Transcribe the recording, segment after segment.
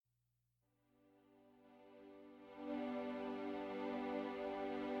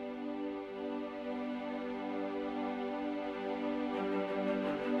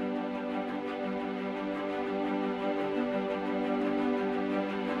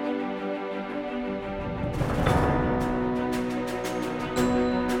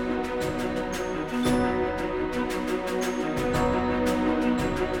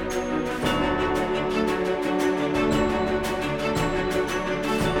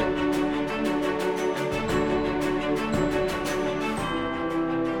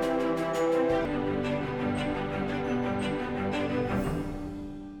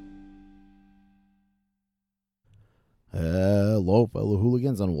Hello, fellow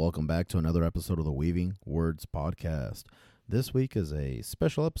hooligans, and welcome back to another episode of the Weaving Words Podcast. This week is a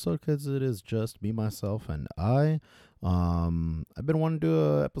special episode because it is just me, myself, and I. I've been wanting to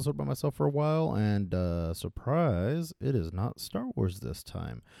do an episode by myself for a while, and surprise, it is not Star Wars this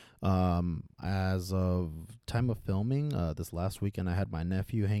time. As of time of filming, this last weekend, I had my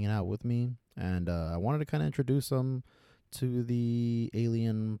nephew hanging out with me, and I wanted to kind of introduce him to the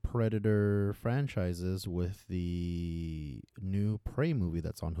Alien Predator franchises with the new Prey movie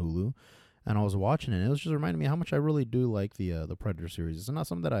that's on Hulu. And I was watching it, and it was just reminding me how much I really do like the Predator series. It's not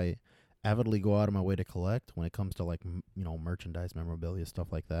something that I avidly go out of my way to collect when it comes to, like, merchandise, memorabilia,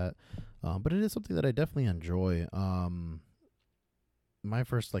 stuff like that. But it is something that I definitely enjoy. My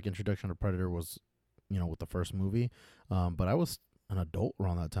first, introduction to Predator was, with the first movie. But I was an adult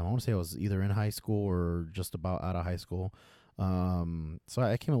around that time. I want to say I was either in high school or just about out of high school. So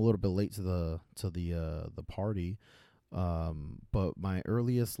I came a little bit late to the party. But my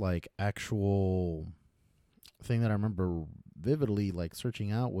earliest actual thing that I remember vividly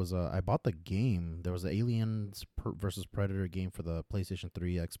searching out was I bought the game. There was the Aliens versus Predator game for the PlayStation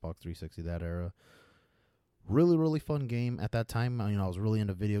 3, Xbox 360, that era. Really, really fun game at that time. I was really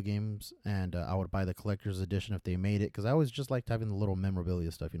into video games, and I would buy the collector's edition if they made it, because I always just liked having the little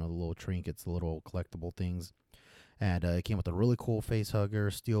memorabilia stuff, the little trinkets, the little collectible things. And it came with a really cool face hugger,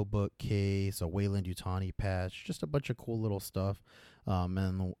 steelbook case, a Weyland-Yutani patch, just a bunch of cool little stuff.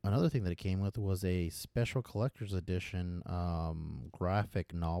 And another thing that it came with was a special collector's edition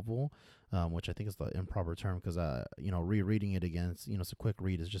graphic novel, which I think is the improper term, because rereading it again, it's a quick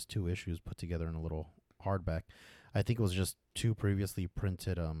read. It's just 2 issues put together in a little hardback. I think it was just 2 previously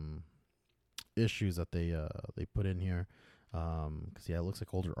printed issues that they put in here, because it looks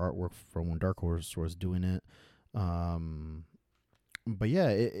like older artwork from when Dark Horse was doing it. But yeah,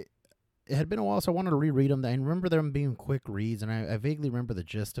 it had been a while, so I wanted to reread them. I remember them being quick reads, and I vaguely remember the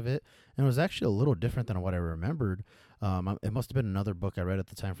gist of it, and it was actually a little different than what I remembered. It must have been another book I read at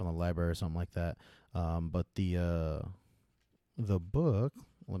the time from the library or something like that. But the book,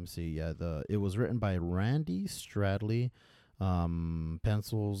 let me see. Yeah, it was written by Randy Stradley.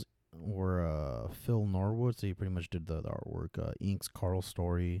 Pencils were Phil Norwood, so he pretty much did the artwork. Inks Carl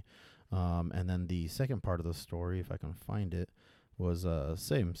Story, and then the second part of the story, if I can find it, was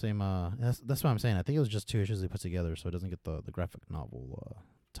same. That's what I'm saying. I think it was just 2 issues they put together, so it doesn't get the graphic novel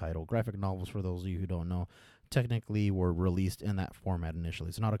title. Graphic novels, for those of you who don't know, technically were released in that format initially.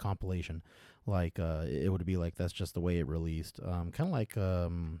 It's not a compilation. It would be that's just the way it released. Kind of like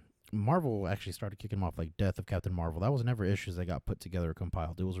Marvel actually started kicking them off, like Death of Captain Marvel. That was never issues that got put together or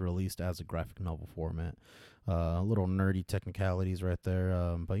compiled. It was released as a graphic novel format. Little nerdy technicalities right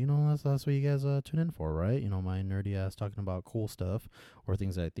there. But that's what you guys tune in for, right? My nerdy ass talking about cool stuff, or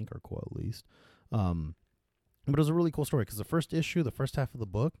things that I think are cool at least. But it was a really cool story, because the first issue, the first half of the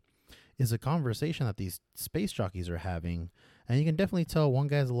book, is a conversation that these space jockeys are having, and you can definitely tell one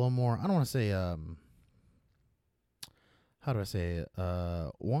guy's a little more, I don't want to say, how do I say it?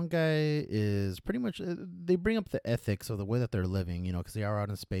 One guy is pretty much, they bring up the ethics of the way that they're living, because they are out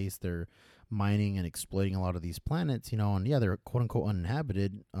in space, they're mining and exploiting a lot of these planets, and yeah, they're quote unquote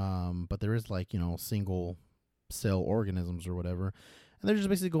uninhabited, but there is single cell organisms or whatever. And they're just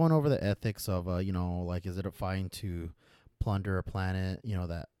basically going over the ethics of, is it fine to plunder a planet,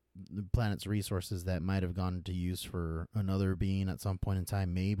 that the planet's resources that might have gone to use for another being at some point in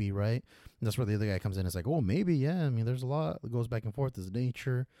time, maybe, right? And that's where the other guy comes in. It's oh, maybe, yeah. I mean, there's a lot that goes back and forth. There's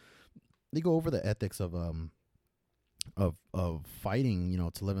nature. They go over the ethics of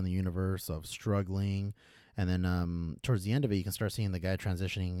fighting, to live in the universe, of struggling. And then towards the end of it, you can start seeing the guy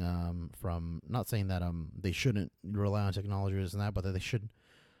transitioning from, not saying that they shouldn't rely on technology or this and that, but that they should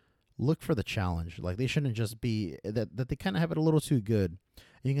look for the challenge. They shouldn't just be, that they kind of have it a little too good.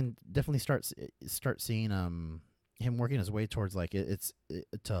 And you can definitely start seeing him working his way towards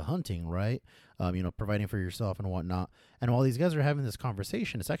to hunting, right? Providing for yourself and whatnot. And while these guys are having this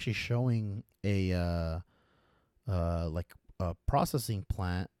conversation, it's actually showing a processing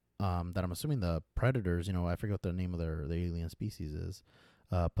plant that I'm assuming the predators, I forget what the name of the alien species is,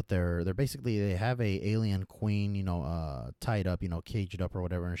 but they're basically, they have a alien queen, tied up, caged up or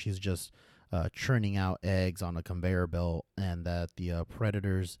whatever, and she's just churning out eggs on a conveyor belt, and that the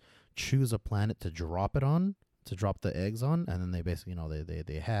predators choose a planet to drop it on, to drop the eggs on, and then they basically,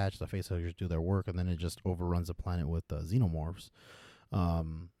 they hatch. The facehuggers do their work, and then it just overruns the planet with xenomorphs.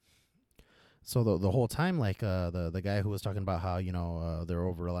 Um, so the whole time, like the guy who was talking about how they're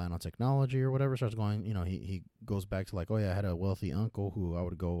over relying on technology or whatever starts going, he goes back to like, oh yeah, I had a wealthy uncle who I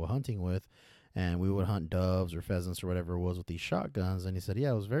would go hunting with, and we would hunt doves or pheasants or whatever it was with these shotguns. And he said,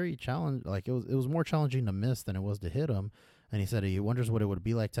 yeah, it was very challenge. Like it was more challenging to miss than it was to hit them. And he said he wonders what it would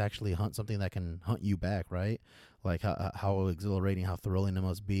be like to actually hunt something that can hunt you back, right? Like how exhilarating, how thrilling it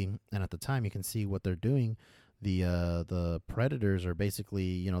must be. And at the time, you can see what they're doing. The predators are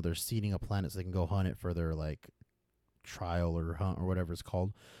basically, they're seeding a planet so they can go hunt it for their like trial or hunt or whatever it's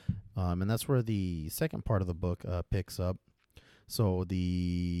called. And that's where the second part of the book picks up. So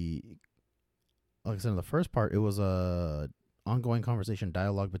like I said in the first part, it was a ongoing conversation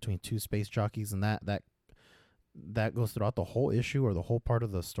dialogue between two space jockeys, and that goes throughout the whole issue or the whole part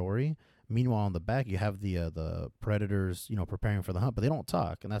of the story. Meanwhile, on the back, you have the predators, preparing for the hunt, but they don't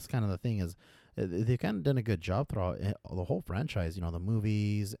talk, and that's kind of the thing is they've kind of done a good job throughout the whole franchise. The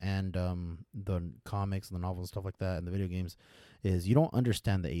movies and the comics and the novels and stuff like that, and the video games. Is you don't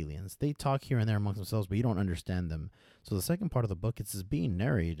understand the aliens. They talk here and there amongst themselves, but you don't understand them. So the second part of the book, it's being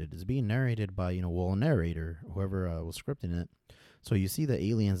narrated. It's being narrated by a narrator, whoever was scripting it. So you see the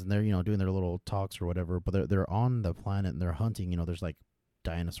aliens, and they're doing their little talks or whatever, but they're on the planet and they're hunting. There's like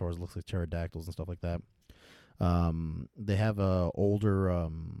dinosaurs, looks like pterodactyls and stuff like that. They have a older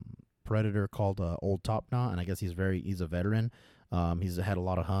predator called Old Top Knot, and I guess he's a veteran. He's had a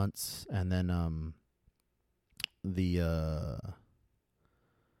lot of hunts, and then the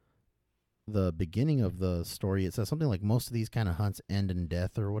beginning of the story, it says something like most of these kind of hunts end in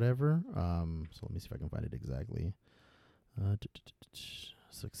death or whatever. So let me see if I can find it exactly.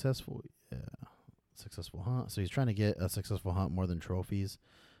 Successful hunt. So he's trying to get a successful hunt more than trophies.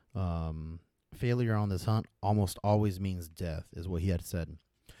 Failure on this hunt almost always means death, is what he had said,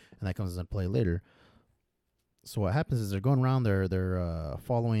 and that comes into play later. So what happens is they're going around, they're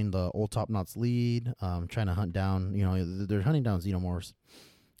following the Old Top Knot's lead, trying to hunt down, they're hunting down xenomorphs.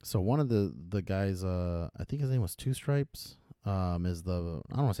 So one of the guys, I think his name was Two Stripes, is I don't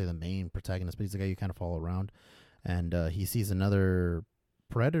want to say the main protagonist, but he's the guy you kind of follow around. And he sees another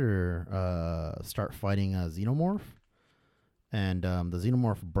predator start fighting a xenomorph. And the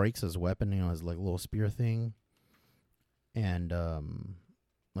xenomorph breaks his weapon, his like little spear thing. And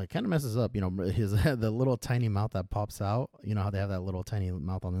like kind of messes up, his the little tiny mouth that pops out. You know how they have that little tiny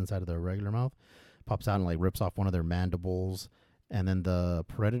mouth on the inside of their regular mouth? Pops out and like rips off one of their mandibles. And then the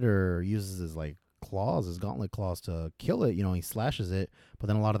predator uses his like claws, his gauntlet claws, to kill it. He slashes it, but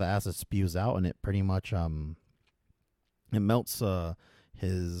then a lot of the acid spews out, and it pretty much it melts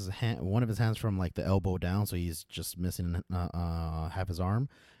his hand, one of his hands from like the elbow down, so he's just missing half his arm,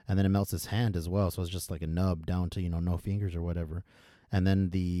 and then it melts his hand as well, so it's just like a nub down to no fingers or whatever. And then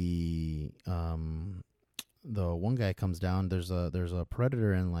the one guy comes down. There's a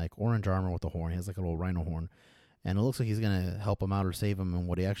predator in like orange armor with a horn. He has like a little rhino horn. And it looks like he's going to help him out or save him. And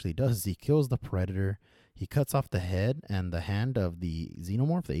what he actually does is he kills the predator. He cuts off the head and the hand of the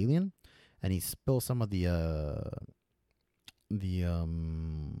xenomorph, the alien. And he spills some of the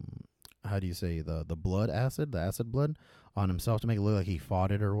how do you say, the blood acid, the acid blood on himself to make it look like he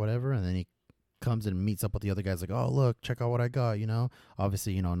fought it or whatever. And then he comes and meets up with the other guys like, oh, look, check out what I got,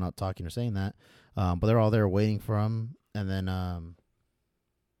 Obviously, not talking or saying that. But they're all there waiting for him. And then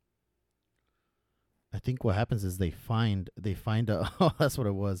I think what happens is they find oh, that's what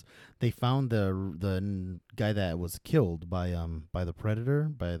it was. They found the guy that was killed by the predator,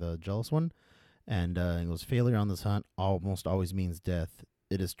 by the jealous one, and it was failure on this hunt almost always means death.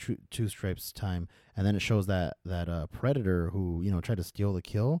 It is Two Stripes' time, and then it shows that predator who tried to steal the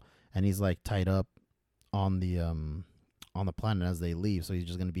kill, and he's like tied up on the planet as they leave, so he's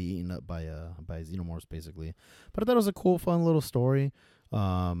just gonna be eaten up by xenomorphs basically. But I thought it was a cool, fun little story.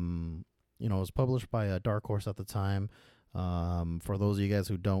 It was published by Dark Horse at the time. For those of you guys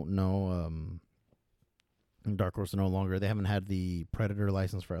who don't know, Dark Horse no longer. They haven't had the Predator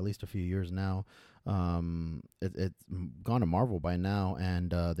license for at least a few years now. It's gone to Marvel by now,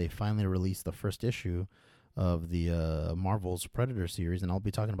 and they finally released the first issue of the Marvel's Predator series, and I'll be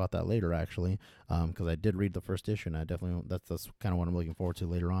talking about that later, actually, because I did read the first issue, and I definitely that's kind of what I'm looking forward to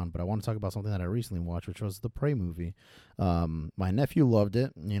later on. But I want to talk about something that I recently watched, which was the Prey movie. My nephew loved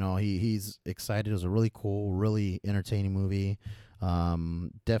it. He's excited. It was a really cool, really entertaining movie.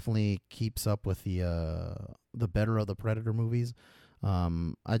 Definitely keeps up with the better of the Predator movies.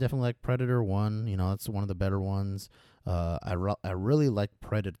 I definitely like Predator 1. That's one of the better ones. I really like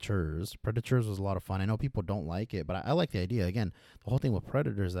Predators. Predators was a lot of fun. I know people don't like it, but I like the idea. Again, the whole thing with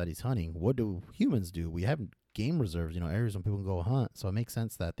Predators that he's hunting. What do humans do? We have game reserves, areas when people can go hunt. So it makes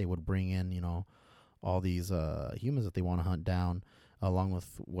sense that they would bring in, all these humans that they want to hunt down, along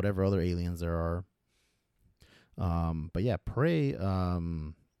with whatever other aliens there are. But yeah, Prey.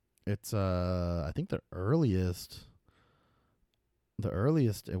 It's I think the earliest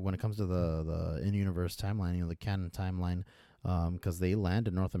when it comes to the in-universe timeline, the canon timeline, because they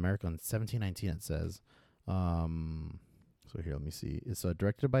landed in North America in 1719. It says. So here, let me see. It's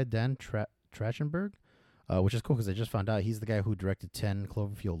directed by Dan Trachtenberg, which is cool because I just found out he's the guy who directed 10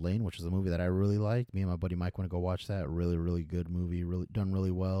 Cloverfield Lane, which is a movie that I really like. Me and my buddy Mike want to go watch that. Really, really good movie. Really done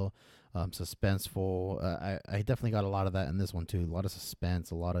really well. Suspenseful. I definitely got a lot of that in this one too. A lot of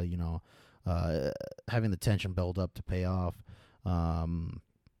suspense. A lot of having the tension build up to pay off. And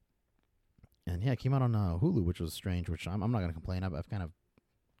yeah, it came out on Hulu, which was strange. Which I'm not gonna complain. I've kind of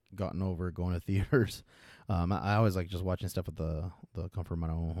gotten over going to theaters. I always like just watching stuff at the comfort of my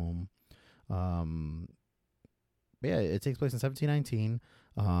own home. But yeah, it takes place in 1719.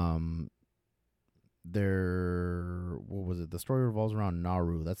 What was it? The story revolves around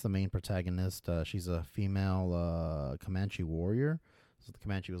Naru. That's the main protagonist. She's a female Comanche warrior. So the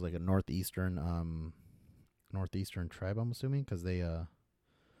Comanche was like a northeastern tribe, I'm assuming, because they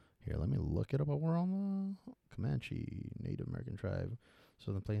here, let me look it up while we're on the Comanche Native American tribe.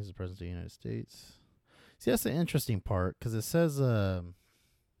 Southern Plains is present in the United States. See, that's the interesting part, because it says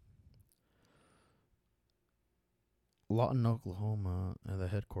Lawton, Oklahoma, the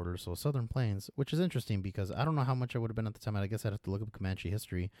headquarters, so Southern Plains, which is interesting because I don't know how much I would have been at the time. I guess I'd have to look up Comanche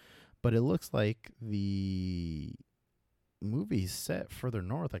history, but it looks like the movie's set further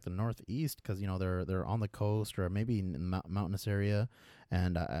north, like the northeast, because they're on the coast or maybe in the mountainous area,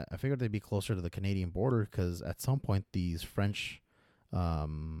 and I figured they'd be closer to the Canadian border because at some point these French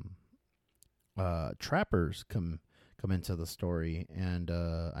trappers come into the story, and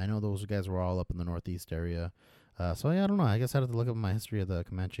I know those guys were all up in the northeast area. So yeah, I don't know. I guess I have to look up my history of the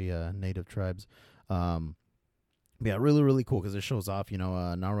Comanche native tribes. Yeah, really, really cool because it shows off,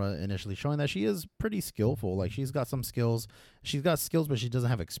 Nara initially showing that she is pretty skillful. Like, she's got some skills. She's got skills, but she doesn't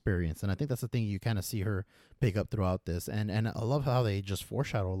have experience. And I think that's the thing you kind of see her pick up throughout this. And I love how they just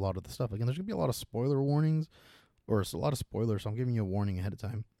foreshadow a lot of the stuff. Again, there's going to be a lot of spoiler warnings, or a lot of spoilers, so I'm giving you a warning ahead of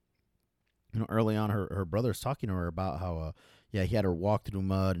time. Early on, her brother's talking to her about how, he had her walk through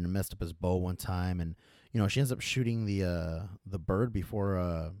mud and messed up his bow one time. And, she ends up shooting the bird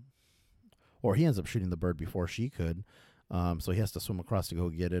before... or he ends up shooting the bird before she could. So he has to swim across to go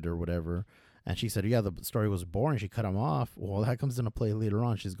get it or whatever. And she said, yeah, the story was boring. She cut him off. Well, that comes into play later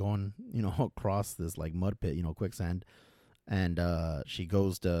on. She's going, across this like mud pit, quicksand. And she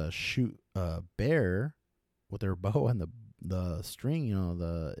goes to shoot a bear with her bow, and the string,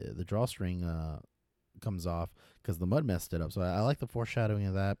 the drawstring comes off because the mud messed it up. So I like the foreshadowing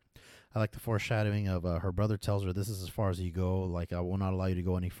of that. I like the foreshadowing of her brother tells her this is as far as you go. Like, I will not allow you to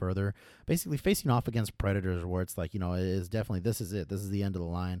go any further. Basically facing off against predators, where it's like, it is definitely, this is it. This is the end of the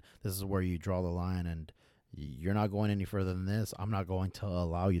line. This is where you draw the line, and you're not going any further than this. I'm not going to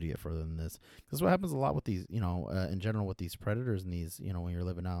allow you to get further than this. This is what happens a lot with these, in general with these predators and these, when you're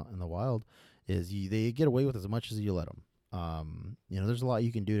living out in the wild, is they get away with as much as you let them. There's a lot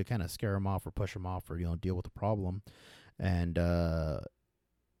you can do to kind of scare them off or push them off or, deal with the problem. And,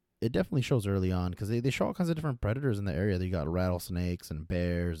 it definitely shows early on because they show all kinds of different predators in the area. You got rattlesnakes and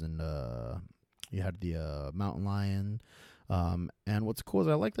bears, and you had the mountain lion. And what's cool is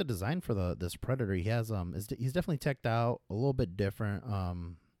I like the design for this predator. He has he's definitely teched out a little bit different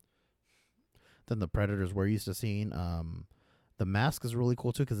than the predators we're used to seeing. The mask is really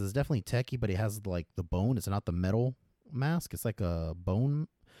cool too because it's definitely techy, but he has like the bone. It's not the metal mask. It's like a bone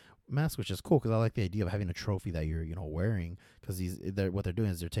mask, which is cool because I like the idea of having a trophy that you're wearing, because what they're doing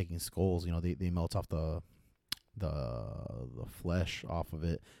is they're taking skulls, they melt off the flesh off of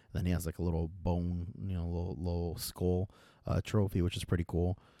it, and then he has like a little bone, little skull trophy, which is pretty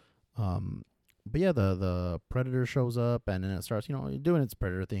cool. But yeah, the predator shows up, and then it starts doing its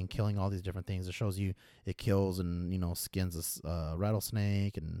predator thing, killing all these different things. It shows you it kills and skins a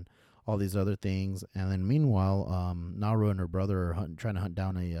rattlesnake and all these other things. And then meanwhile, Naru and her brother are trying to hunt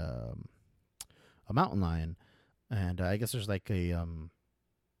down a mountain lion. And I guess there's like a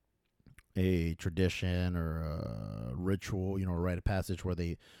tradition or a ritual, a rite of passage where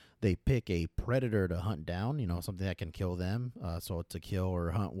they pick a predator to hunt down, something that can kill them. So to kill or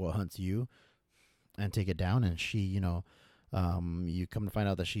hunt what hunts you and take it down. And she, You come to find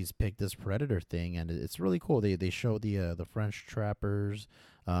out that she's picked this predator thing, and it's really cool. They show the French trappers,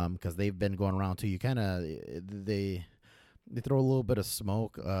 because they've been going around too. You kind of they throw a little bit of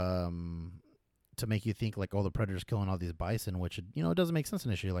smoke, to make you think like, oh, the predator's killing all these bison, which, it doesn't make sense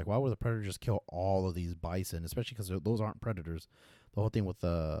initially. Like, why would the predator just kill all of these bison, especially because those aren't predators. The whole thing with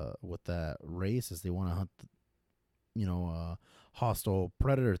that race is they want to hunt, hostile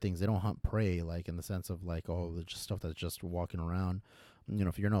predator things. They don't hunt prey, like in the sense of like, oh, the just stuff that's just walking around.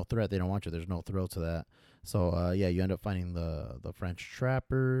 If you're no threat, they don't want you. There's no thrill to that. So yeah, you end up finding the French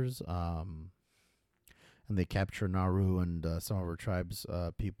trappers. And they capture Naru and some of her tribe's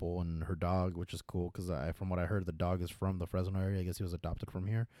people and her dog, which is cool because from what I heard, the dog is from the Fresno area. I guess he was adopted from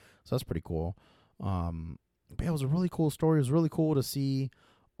here, so that's pretty cool. But yeah, it was a really cool story. It was really cool to see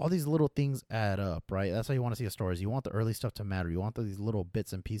all these little things add up, right? That's how you want to see a story. Is you want the early stuff to matter. You want these little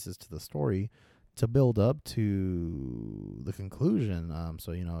bits and pieces to the story to build up to the conclusion.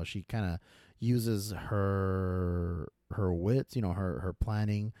 So she kind of uses her wits, her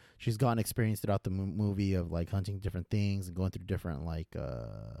planning. She's gotten experience throughout the movie of like hunting different things and going through different like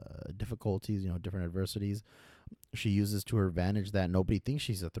difficulties, different adversities. She uses to her advantage that nobody thinks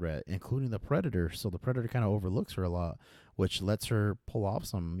she's a threat, including the predator. So the predator kind of overlooks her a lot, which lets her pull off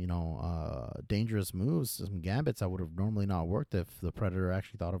some, dangerous moves, some gambits that would have normally not worked if the predator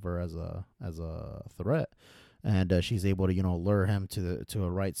actually thought of her as a threat. And she's able to, lure him to a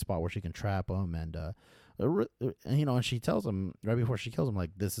right spot where she can trap him. And and she tells him right before she kills him,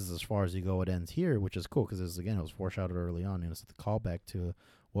 like, this is as far as you go. It ends here, which is cool because it was foreshadowed early on. It's the callback to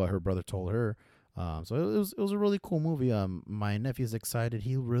what her brother told her. So it was a really cool movie. My nephew's excited.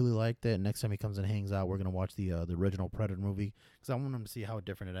 He really liked it. Next time he comes and hangs out, we're gonna watch the original Predator movie because I want him to see how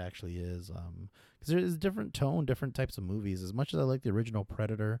different it actually is. Because there's different tone, different types of movies. As much as I like the original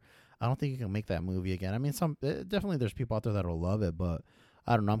Predator, I don't think you can make that movie again. I mean, definitely there's people out there that'll love it, but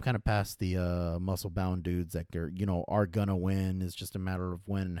I don't know. I'm kind of past the muscle bound dudes that are gonna win. It's just a matter of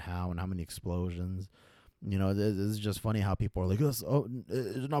when and how many explosions. It's just funny how people are like, it's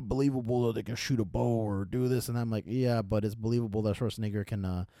not believable that they can shoot a bow or do this. And I'm like, yeah, but it's believable that Schwarzenegger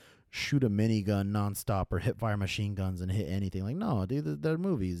can shoot a minigun nonstop or hit fire machine guns and hit anything. Like, no, dude, they're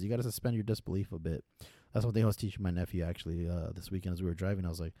movies. You got to suspend your disbelief a bit. That's one thing I was teaching my nephew actually this weekend as we were driving. I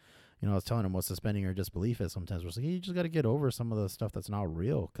was like, I was telling him what suspending your disbelief is sometimes. We're like, you just got to get over some of the stuff that's not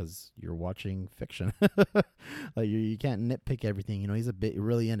real because you're watching fiction. Like you can't nitpick everything. He's a bit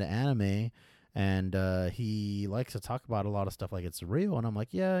really into anime. And he likes to talk about a lot of stuff like it's real, and I'm like,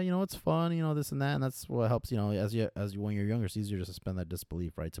 yeah, it's fun, this and that, and that's what helps. As when you're younger, it's easier to suspend that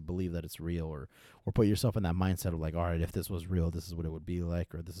disbelief, right? To believe that it's real, or put yourself in that mindset of like, all right, if this was real, this is what it would be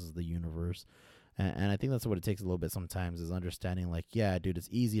like, or this is the universe. And I think that's what it takes a little bit sometimes is understanding, like, yeah, dude, it's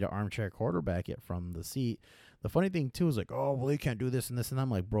easy to armchair quarterback it from the seat. The funny thing too is like, oh, well, you can't do this and this, and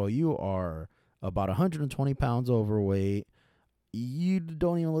I'm like, bro, you are about 120 pounds overweight. You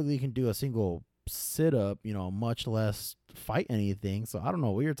don't even look like you can do a single sit up, much less fight anything. So I don't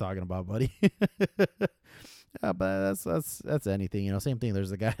know what you're talking about, buddy. Yeah, but that's anything, same thing.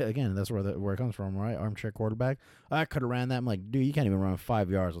 There's a guy again. That's where it comes from, right? Armchair quarterback. I could have ran that. I'm like, dude, you can't even run 5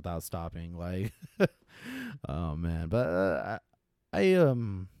 yards without stopping. Like, oh man. But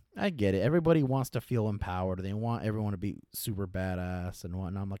I get it. Everybody wants to feel empowered. They want everyone to be super badass and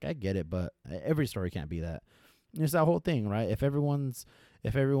whatnot. I'm like, I get it, but every story can't be that. It's that whole thing, right? If everyone's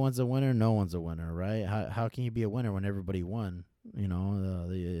a winner, no one's a winner, right? How can you be a winner when everybody won?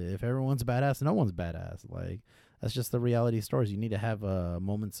 If everyone's badass, no one's badass. Like, that's just the reality stories. You need to have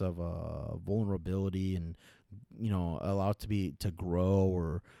moments of vulnerability and allow it to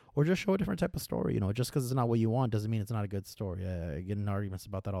grow or just show a different type of story. Just because it's not what you want doesn't mean it's not a good story. I get in arguments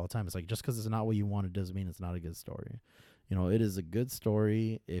about that all the time. It's like, just because it's not what you want, it doesn't mean it's not a good story. It is a good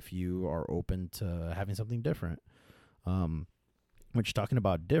story if you are open to having something different. Which, talking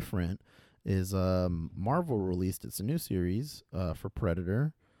about different, is Marvel released its new series for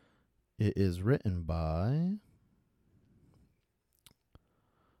Predator. It is written by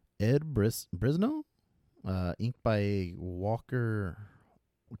Ed Brisno, inked by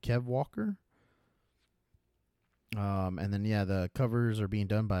Kev Walker. And then, the covers are being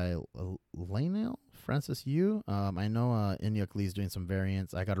done by Lionel Francis Yu. I know Inyuk Lee's doing some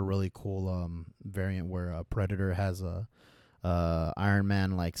variants. I got a really cool variant where Predator has a Iron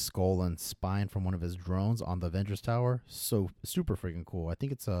Man like skull and spine from one of his drones on the Avengers Tower. So super freaking cool. I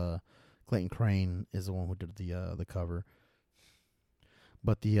think it's Clayton Crane is the one who did the cover.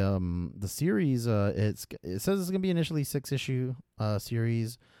 But the series it says it's gonna be initially 6-issue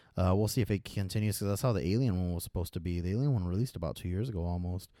series. We'll see if it continues because that's how the Alien one was supposed to be. The Alien one released about 2 years ago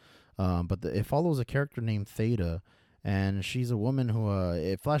almost. But it follows a character named Theta, and she's a woman who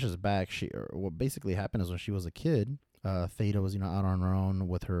it flashes back. What basically happened is when she was a kid, Theta was out on her own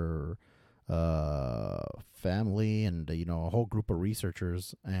with her family and a whole group of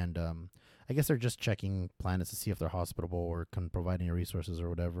researchers, and I guess they're just checking planets to see if they're hospitable or can provide any resources or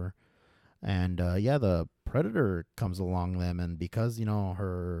whatever. And yeah, the predator comes along them, and because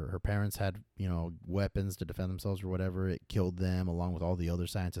her parents had weapons to defend themselves or whatever, it killed them along with all the other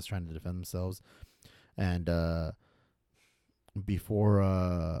scientists trying to defend themselves. And before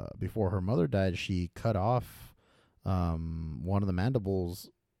her mother died, she cut off one of the mandibles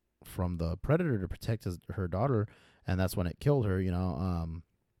from the predator to protect her daughter, and that's when it killed her.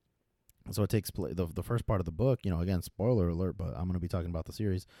 So it takes the first part of the book. Again, spoiler alert, but I'm going to be talking about the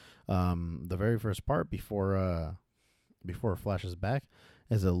series. The very first part before it flashes back,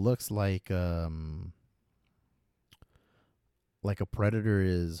 is it looks like a predator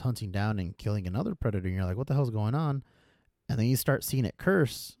is hunting down and killing another predator, and you're like, what the hell's going on? And then you start seeing it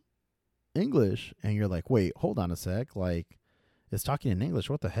curse English, and you're like, wait, hold on a sec, like it's talking in English,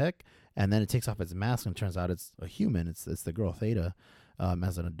 what the heck? And then it takes off its mask, and turns out it's a human. It's the girl Theta,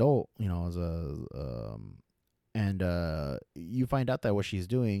 as an adult, as a and you find out that what she's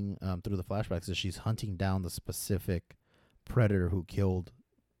doing through the flashbacks is she's hunting down the specific predator who killed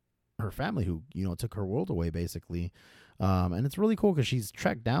her family, who took her world away, basically. And it's really cool because she's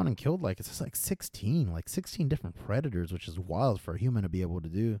tracked down and killed it's just like 16 different predators, which is wild for a human to be able to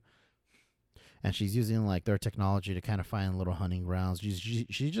do. And she's using their technology to kind of find little hunting grounds. She's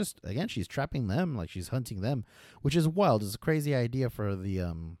just, again, she's trapping them, she's hunting them, which is wild. It's a crazy idea for the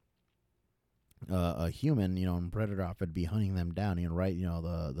a human, in predator outfit to be hunting them down, right?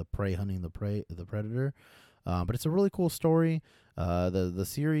 The prey hunting the predator. But it's a really cool story. The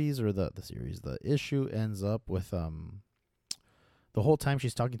series, or the issue ends up with the whole time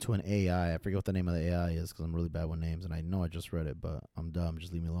she's talking to an AI. I forget what the name of the AI is because I'm really bad with names, and I know I just read it, but I'm dumb.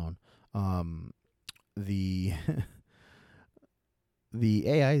 Just leave me alone. The the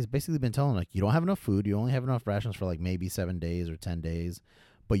AI has basically been telling you don't have enough food. You only have enough rations for maybe 7 days or 10 days,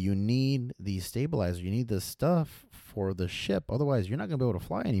 but you need these stabilizers. You need this stuff for the ship. Otherwise, you're not gonna be able to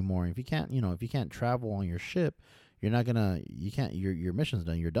fly anymore. If you can't travel on your ship, your mission's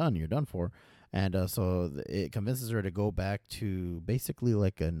done. You're done. You're done for. And so it convinces her to go back to basically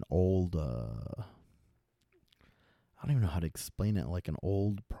an old, I don't even know how to explain it, an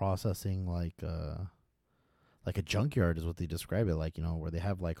old processing, like a junkyard is what they describe it, where they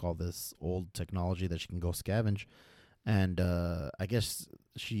have all this old technology that she can go scavenge. And I guess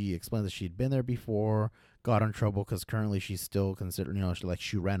she explained that she'd been there before, got in trouble because currently she's still considered,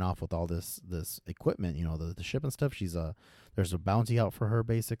 she ran off with all this equipment, the ship and stuff. There's a bounty out for her,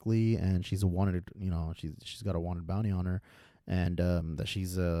 basically, and she's a wanted, she's got a wanted bounty on her, and that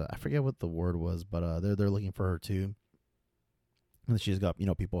she's I forget what the word was, but they're looking for her too. And she's got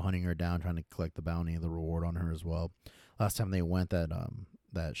people hunting her down, trying to collect the bounty, the reward on her as well. Last time they went,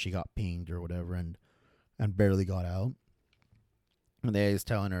 that she got pinged or whatever, and barely got out. And they is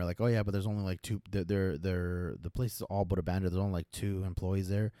telling her oh yeah, but there's only two. The place is all but abandoned. There's only 2 employees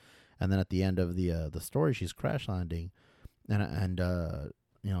there. And then at the end of the story, she's crash landing, and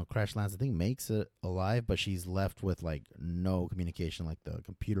crash lands. I think makes it alive, but she's left with no communication. The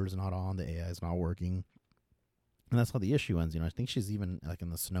computer's not on, the AI is not working. And that's how the issue ends. I think she's even in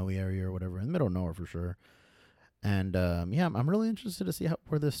the snowy area or whatever, in the middle of nowhere for sure. And yeah, I'm really interested to see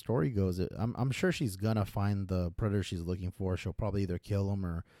where this story goes. I'm sure she's gonna find the predator she's looking for. She'll probably either kill him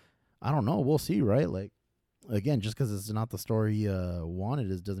or I don't know. We'll see, right? Again, just because it's not the story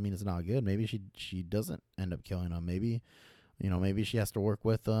wanted, doesn't mean it's not good. Maybe she doesn't end up killing him. Maybe maybe she has to work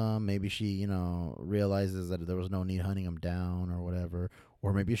with him. Maybe she realizes that there was no need hunting him down or whatever.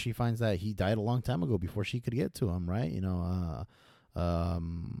 Or maybe she finds that he died a long time ago before she could get to him, right?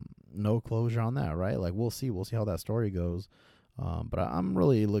 No closure on that, right? We'll see how that story goes. But I'm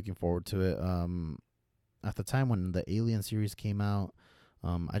really looking forward to it. At the time when the Alien series came out,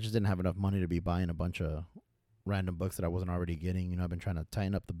 I just didn't have enough money to be buying a bunch of random books that I wasn't already getting. I've been trying to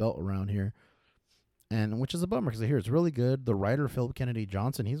tighten up the belt around here. And which is a bummer because I hear it's really good. The writer, Philip Kennedy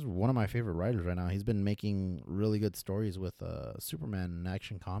Johnson, he's one of my favorite writers right now. He's been making really good stories with Superman and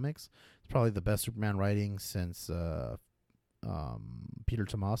Action Comics. It's probably the best Superman writing since Peter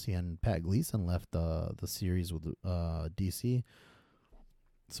Tomasi and Pat Gleason left the series with DC.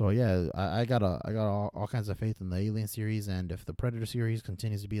 So yeah, I got all kinds of faith in the Alien series, and if the Predator series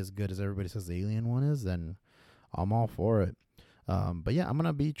continues to be as good as everybody says the Alien one is, then I'm all for it. But yeah, I'm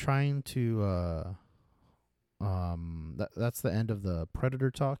gonna be trying to that's the end of the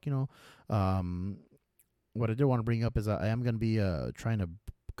Predator talk. What I did want to bring up is I am going to be trying to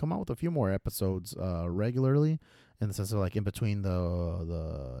come out with a few more episodes regularly, in the sense of like in between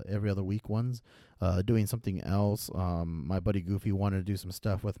the every other week ones, doing something else. My buddy Goofy wanted to do some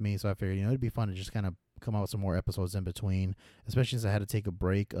stuff with me, so I figured it'd be fun to just kind of come out with some more episodes in between, especially since I had to take a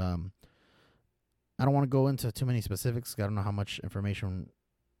break. I don't want to go into too many specifics. I don't know how much information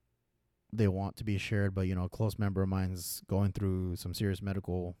they want to be shared, but a close member of mine's going through some serious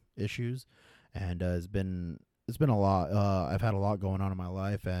medical issues, and it's been a lot. I've had a lot going on in my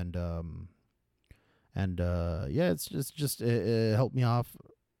life, and yeah, it helped me off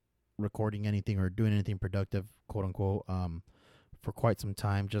recording anything or doing anything productive, quote unquote, for quite some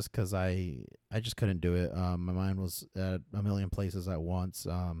time, just because I just couldn't do it. My mind was at a million places at once.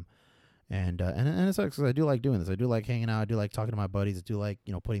 And it sucks because I do like doing this. I do like hanging out. I do like talking to my buddies. I do like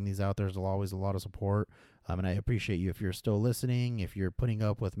putting these out. There's always a lot of support. And I appreciate you if you're still listening. If you're putting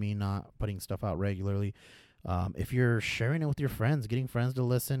up with me not putting stuff out regularly. If you're sharing it with your friends, getting friends to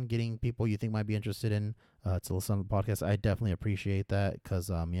listen, getting people you think might be interested in to listen to the podcast, I definitely appreciate that because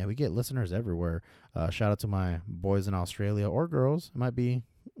yeah, we get listeners everywhere. Shout out to my boys in Australia or girls. It might be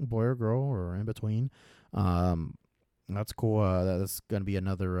boy or girl or in between. That's cool. That's going to be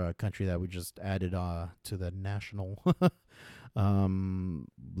another country that we just added to the national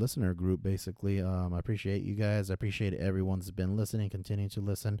listener group, basically. I appreciate you guys. I appreciate everyone's been listening, continuing to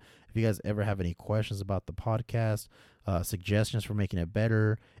listen. If you guys ever have any questions about the podcast, suggestions for making it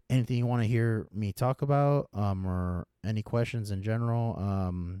better, anything you want to hear me talk about, or any questions in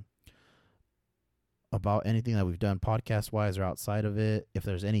general, about anything that we've done podcast-wise or outside of it, if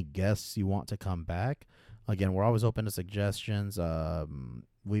there's any guests you want to come back, again, we're always open to suggestions.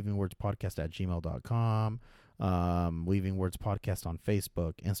 Weavingwordspodcast@gmail.com. Weaving Words Podcast on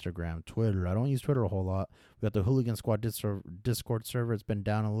Facebook, Instagram, Twitter. I don't use Twitter a whole lot. We got the Hooligan Squad Discord server. It's been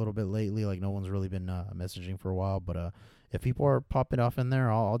down a little bit lately. Like, no one's really been messaging for a while. But if people are popping off in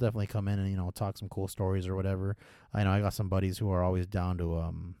there, I'll definitely come in and talk some cool stories or whatever. I know I got some buddies who are always down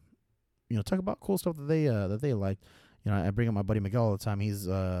to talk about cool stuff that they like. I bring up my buddy Miguel all the time. He's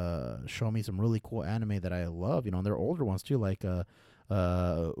showing me some really cool anime that I love. And they're older ones too, like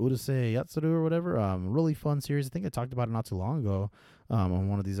Urusei Yatsuru or whatever. Really fun series. I think I talked about it not too long ago on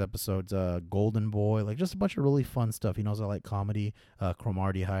one of these episodes. Golden Boy, like just a bunch of really fun stuff. He knows I like comedy.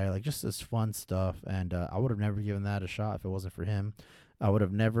 Cromartie High, like just this fun stuff. And I would have never given that a shot if it wasn't for him. I would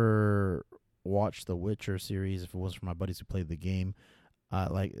have never watched the Witcher series if it wasn't for my buddies who played the game.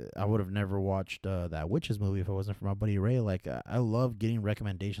 Like I would have never watched that Witches movie if it wasn't for my buddy Ray. Like I love getting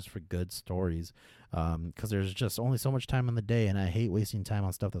recommendations for good stories, because there's just only so much time in the day, and I hate wasting time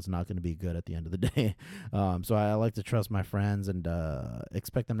on stuff that's not going to be good at the end of the day. So I like to trust my friends and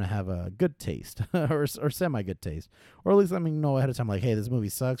expect them to have a good taste or semi good taste, or at least let me know ahead of time, like, hey, this movie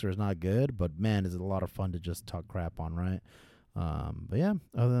sucks or it's not good, but man, is it a lot of fun to just talk crap on, right? But yeah,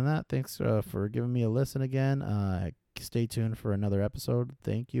 other than that, thanks for giving me a listen again. Stay tuned for another episode.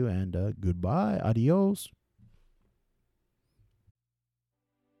 Thank you, and goodbye. Adios.